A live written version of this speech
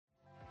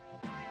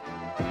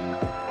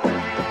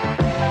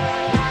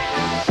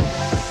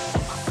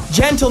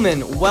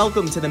Gentlemen,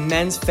 welcome to the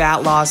Men's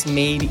Fat Loss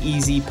Made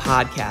Easy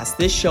podcast.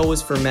 This show is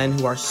for men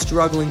who are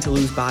struggling to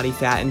lose body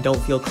fat and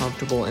don't feel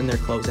comfortable in their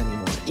clothes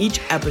anymore.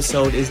 Each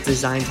episode is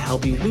designed to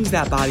help you lose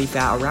that body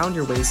fat around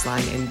your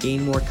waistline and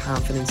gain more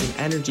confidence and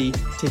energy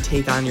to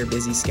take on your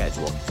busy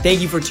schedule.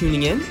 Thank you for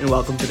tuning in and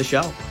welcome to the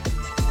show.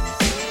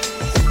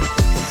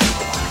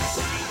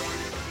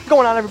 What's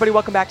going on, everybody?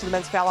 Welcome back to the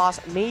Men's Fat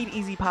Loss Made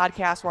Easy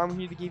podcast, where I'm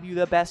here to give you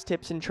the best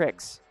tips and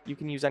tricks you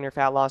can use on your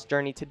fat loss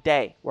journey.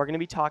 Today, we're going to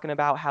be talking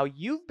about how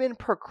you've been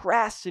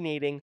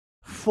procrastinating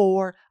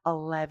for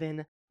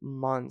 11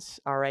 months.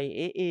 All right.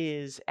 It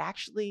is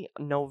actually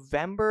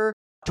November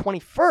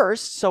 21st,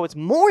 so it's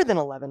more than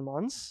 11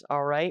 months.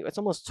 All right. It's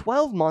almost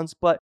 12 months,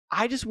 but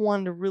I just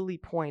wanted to really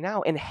point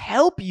out and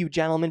help you,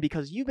 gentlemen,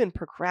 because you've been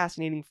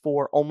procrastinating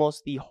for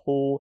almost the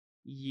whole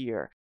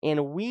year.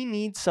 And we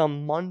need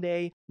some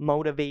Monday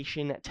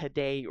motivation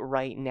today,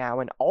 right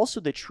now. And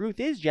also, the truth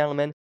is,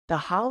 gentlemen, the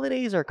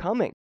holidays are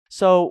coming.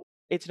 So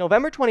it's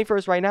November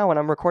 21st right now when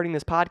I'm recording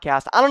this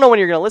podcast. I don't know when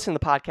you're going to listen to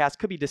the podcast.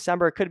 Could be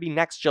December. It could be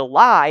next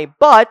July.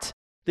 But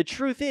the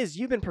truth is,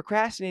 you've been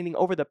procrastinating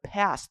over the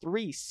past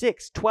 3,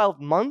 6,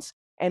 12 months.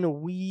 And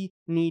we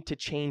need to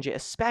change it,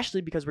 especially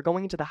because we're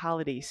going into the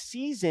holiday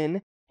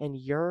season and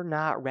you're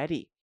not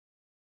ready.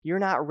 You're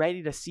not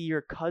ready to see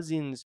your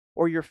cousins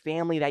or your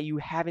family that you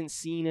haven't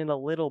seen in a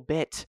little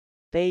bit.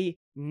 They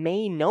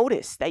may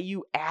notice that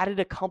you added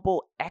a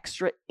couple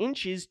extra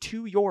inches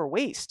to your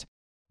waist.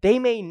 They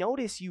may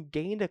notice you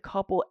gained a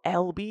couple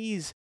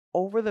lbs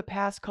over the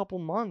past couple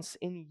months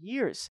and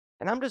years.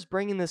 And I'm just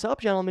bringing this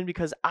up, gentlemen,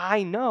 because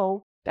I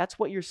know that's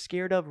what you're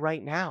scared of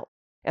right now.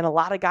 And a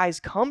lot of guys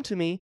come to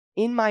me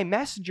in my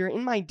messenger,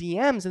 in my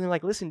DMs, and they're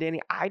like, listen,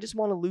 Danny, I just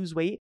want to lose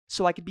weight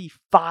so I could be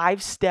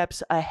 5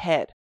 steps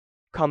ahead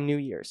come New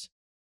Year's.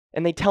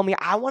 And they tell me,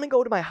 I want to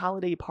go to my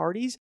holiday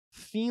parties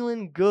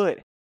feeling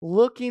good,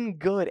 looking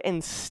good,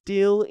 and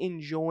still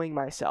enjoying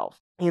myself.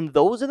 And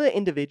those are the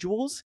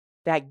individuals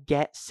that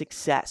get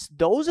success.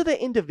 Those are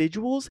the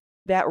individuals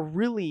that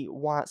really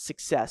want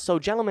success. So,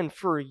 gentlemen,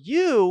 for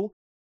you,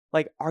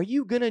 are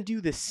you going to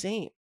do the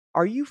same?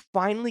 Are you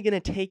finally going to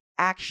take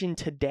action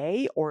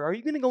today? Or are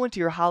you going to go into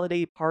your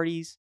holiday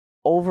parties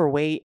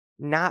overweight,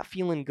 not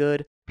feeling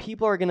good?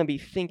 People are going to be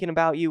thinking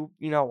about you,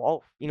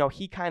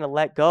 he kind of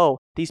let go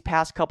these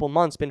past couple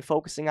months, been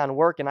focusing on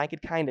work, and I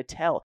could kind of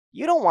tell.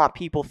 You don't want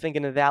people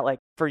thinking of that.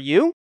 For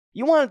you,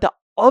 you want it the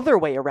other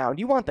way around.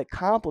 You want the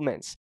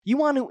compliments. You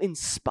want to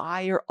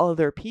inspire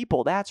other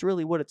people. That's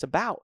really what it's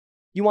about.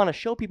 You want to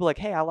show people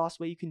hey, I lost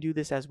weight. You can do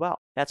this as well.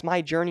 That's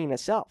my journey in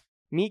itself.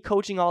 Me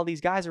coaching all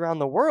these guys around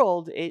the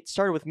world, it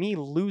started with me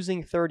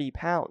losing 30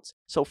 pounds.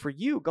 So for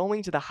you,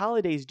 going to the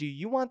holidays, do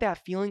you want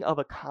that feeling of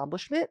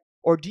accomplishment?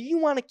 Or do you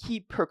want to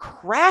keep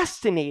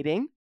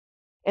procrastinating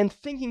and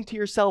thinking to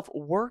yourself,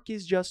 work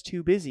is just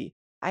too busy.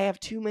 I have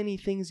too many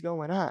things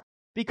going on.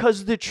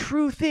 Because the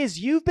truth is,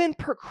 you've been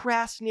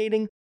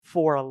procrastinating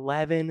for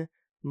 11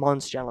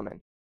 months,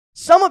 gentlemen.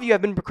 Some of you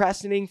have been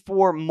procrastinating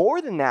for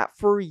more than that,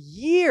 for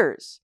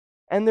years.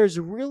 And there's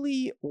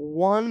really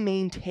one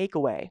main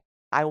takeaway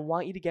I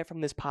want you to get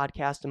from this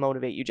podcast to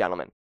motivate you,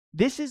 gentlemen.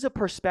 This is a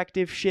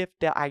perspective shift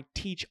that I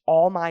teach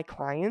all my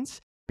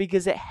clients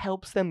because it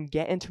helps them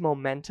get into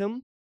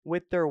momentum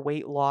with their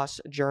weight loss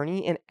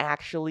journey and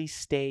actually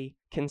stay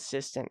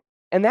consistent.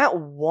 And that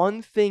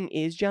one thing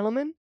is,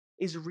 gentlemen,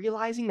 is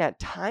realizing that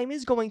time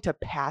is going to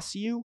pass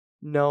you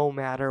no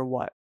matter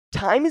what.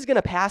 Time is going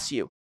to pass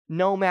you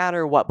no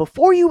matter what.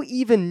 Before you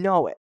even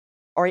know it,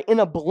 all right, in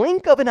a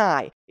blink of an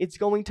eye, it's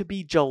going to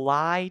be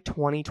July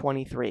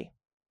 2023.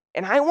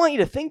 And I want you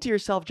to think to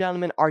yourself,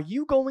 gentlemen, are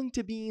you going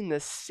to be in the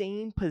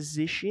same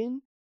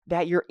position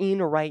that you're in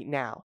right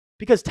now?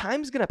 Because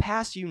time's going to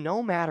pass you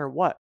no matter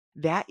what.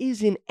 That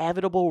is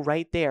inevitable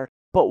right there.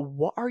 But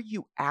what are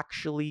you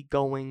actually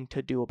going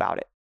to do about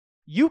it?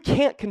 You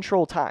can't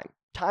control time.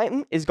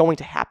 Time is going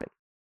to happen.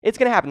 It's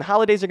going to happen. The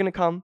holidays are going to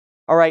come.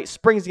 All right,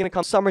 spring's going to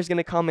come. Summer's going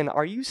to come. And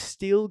are you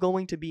still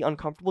going to be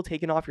uncomfortable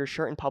taking off your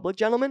shirt in public,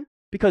 gentlemen?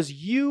 Because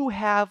you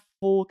have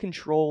full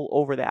control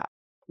over that.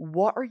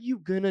 What are you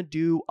going to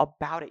do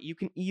about it? You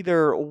can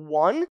either,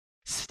 one,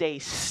 stay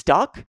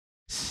stuck,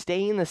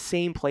 stay in the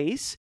same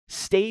place,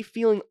 stay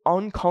feeling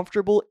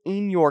uncomfortable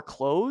in your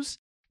clothes,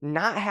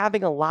 not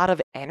having a lot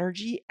of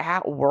energy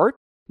at work,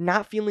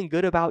 not feeling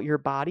good about your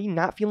body,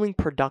 not feeling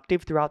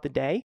productive throughout the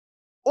day.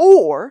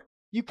 Or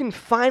you can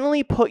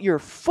finally put your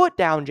foot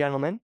down,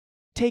 gentlemen,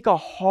 take a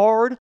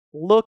hard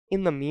look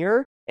in the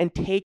mirror and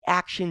take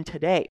action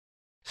today.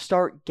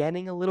 Start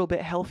getting a little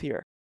bit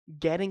healthier,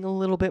 getting a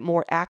little bit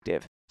more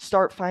active.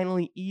 Start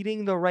finally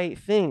eating the right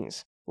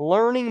things,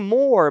 learning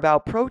more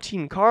about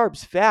protein,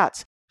 carbs,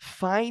 fats,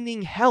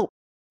 finding help,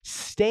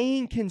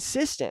 staying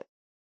consistent.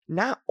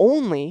 Not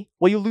only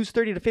will you lose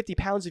 30 to 50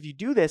 pounds if you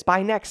do this,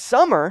 by next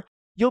summer,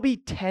 you'll be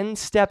 10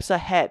 steps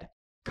ahead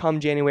come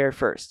January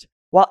 1st.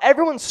 While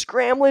everyone's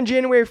scrambling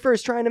January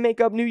 1st trying to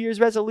make up New Year's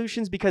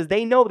resolutions because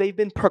they know they've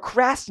been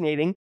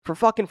procrastinating for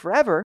fucking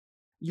forever,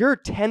 you're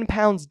 10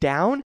 pounds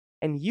down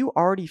and you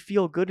already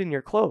feel good in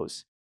your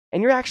clothes.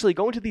 And you're actually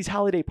going to these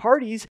holiday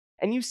parties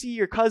and you see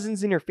your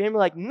cousins and your family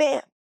like,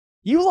 man,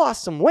 you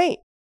lost some weight.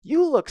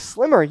 You look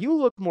slimmer. You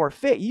look more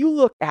fit. You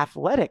look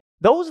athletic.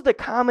 Those are the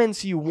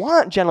comments you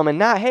want, gentlemen,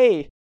 not,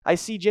 hey, I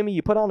see, Jimmy,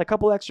 you put on a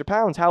couple extra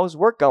pounds. How's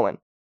work going?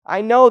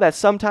 I know that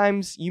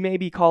sometimes you may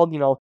be called,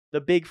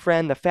 the big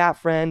friend, the fat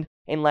friend,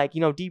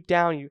 and deep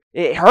down,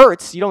 it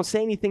hurts. You don't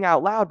say anything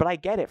out loud, but I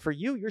get it. For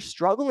you, you're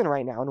struggling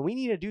right now, and we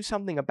need to do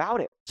something about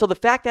it. So the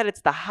fact that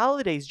it's the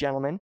holidays,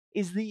 gentlemen,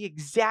 is the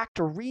exact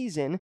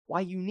reason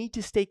why you need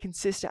to stay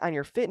consistent on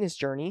your fitness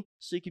journey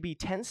so you could be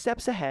 10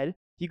 steps ahead.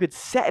 You could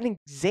set an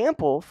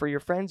example for your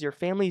friends, your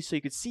family, so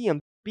you could see them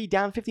be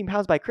down 15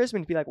 pounds by Christmas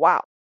and be like,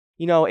 wow,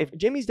 if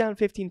Jimmy's down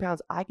 15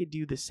 pounds, I could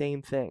do the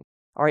same thing.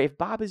 All right, if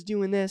Bob is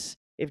doing this,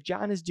 if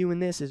John is doing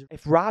this,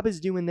 if Rob is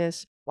doing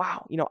this,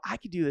 wow, I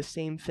could do the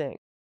same thing.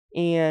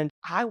 And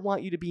I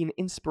want you to be an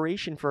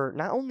inspiration for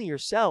not only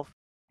yourself,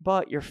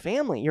 but your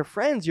family, your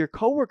friends, your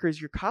coworkers,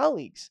 your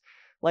colleagues.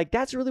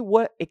 That's really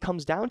what it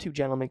comes down to,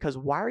 gentlemen, because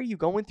why are you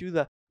going through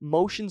the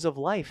motions of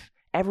life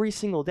every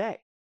single day?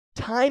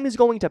 Time is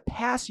going to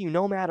pass you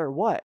no matter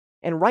what.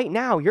 And right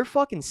now, you're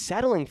fucking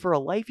settling for a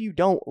life you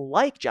don't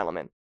like,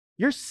 gentlemen.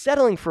 You're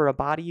settling for a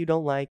body you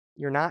don't like.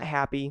 You're not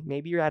happy.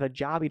 Maybe you're at a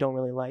job you don't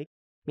really like.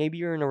 Maybe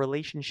you're in a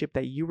relationship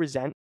that you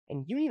resent,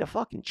 and you need to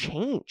fucking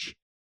change.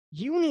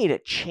 You need to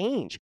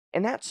change.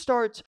 And that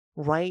starts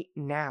right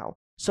now.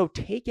 So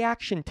take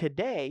action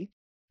today.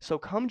 So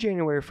come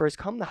January 1st,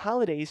 come the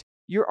holidays,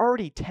 you're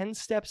already 10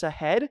 steps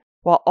ahead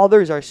while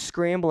others are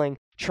scrambling,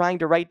 trying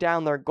to write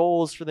down their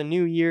goals for the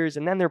New Year's,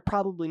 and then they're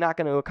probably not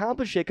going to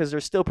accomplish it because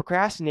they're still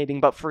procrastinating.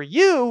 But for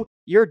you,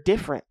 you're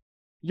different.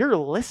 You're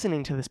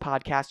listening to this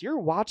podcast. You're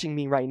watching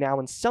me right now,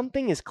 and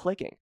something is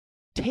clicking.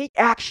 Take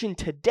action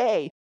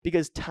today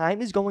because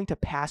time is going to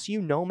pass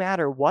you no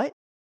matter what.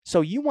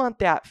 So you want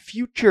that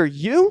future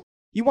you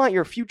want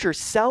your future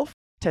self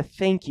to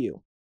thank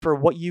you for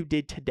what you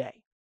did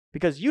today.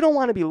 Because you don't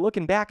want to be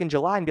looking back in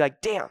July and be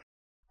like, damn,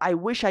 I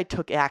wish I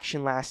took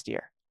action last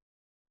year.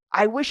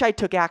 I wish I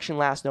took action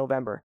last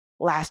November,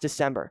 last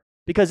December,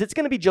 because it's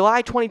going to be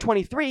July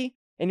 2023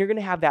 and you're going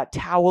to have that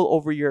towel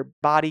over your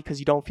body because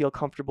you don't feel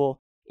comfortable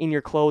in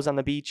your clothes on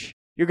the beach.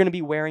 You're going to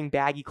be wearing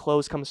baggy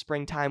clothes come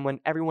springtime when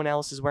everyone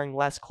else is wearing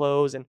less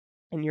clothes and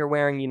you're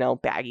wearing,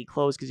 baggy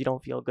clothes because you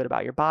don't feel good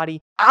about your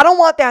body. I don't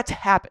want that to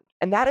happen.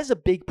 And that is a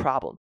big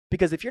problem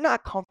because if you're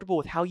not comfortable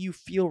with how you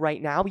feel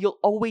right now, you'll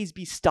always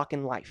be stuck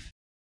in life.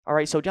 All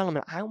right. So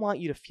gentlemen, I want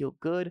you to feel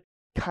good,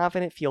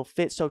 confident, feel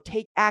fit. So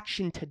take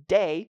action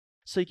today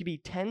so you can be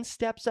 10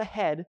 steps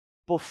ahead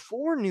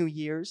before New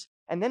Year's.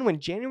 And then when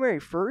January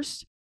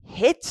 1st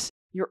hits,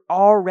 you're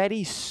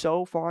already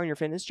so far in your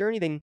fitness journey,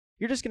 then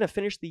you're just going to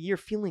finish the year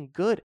feeling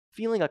good,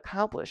 feeling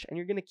accomplished, and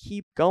you're going to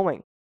keep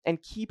going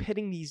and keep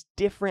hitting these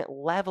different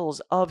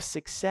levels of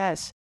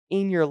success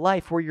in your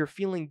life where you're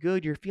feeling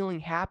good, you're feeling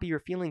happy, you're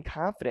feeling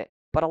confident.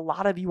 But a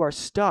lot of you are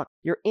stuck.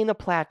 You're in a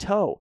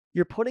plateau.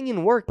 You're putting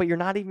in work, but you're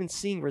not even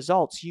seeing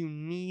results. You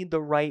need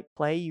the right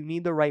play. You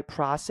need the right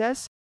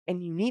process,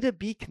 and you need to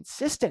be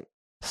consistent.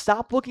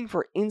 Stop looking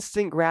for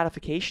instant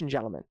gratification,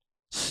 gentlemen.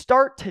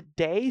 Start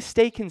today,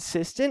 stay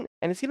consistent,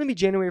 and it's going to be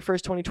January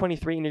 1st,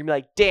 2023, and you're going to be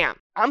like, damn,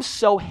 I'm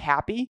so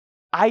happy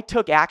I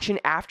took action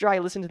after I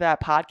listened to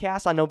that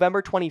podcast on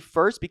November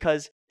 21st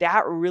because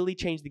that really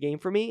changed the game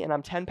for me, and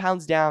I'm 10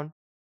 pounds down.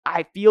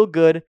 I feel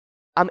good.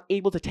 I'm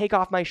able to take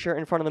off my shirt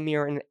in front of the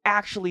mirror and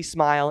actually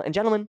smile, and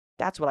gentlemen,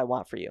 that's what I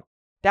want for you.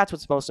 That's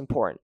what's most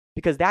important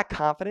because that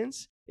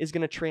confidence is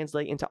going to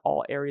translate into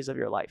all areas of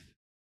your life.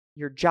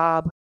 Your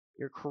job,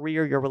 your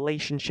career, your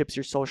relationships,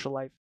 your social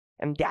life.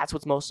 And that's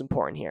what's most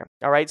important here.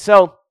 All right.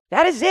 So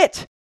that is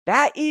it.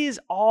 That is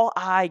all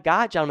I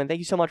got, gentlemen. Thank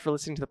you so much for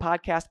listening to the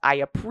podcast. I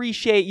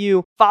appreciate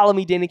you. Follow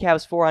me,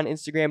 DannyCavs4 on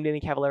Instagram,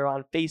 Danny Cavallero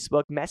on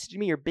Facebook. Message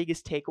me your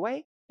biggest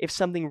takeaway if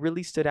something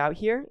really stood out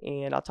here,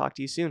 and I'll talk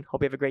to you soon.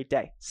 Hope you have a great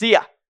day. See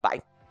ya.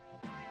 Bye.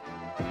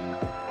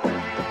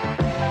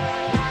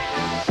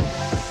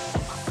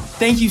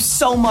 Thank you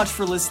so much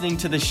for listening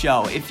to the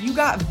show. If you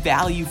got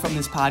value from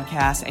this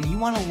podcast and you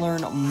want to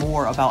learn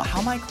more about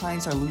how my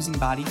clients are losing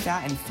body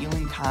fat and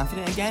feeling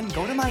confident again,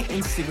 go to my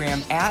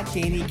Instagram at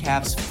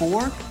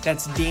DannyCavs4.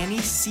 That's Danny,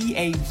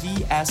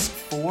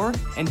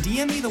 CAVS4, and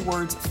DM me the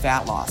words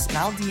fat loss. And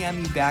I'll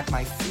DM you back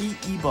my free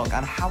ebook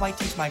on how I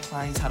teach my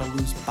clients how to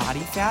lose body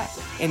fat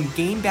and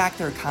gain back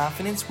their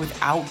confidence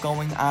without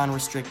going on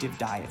restrictive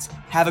diets.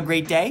 Have a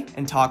great day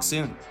and talk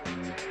soon.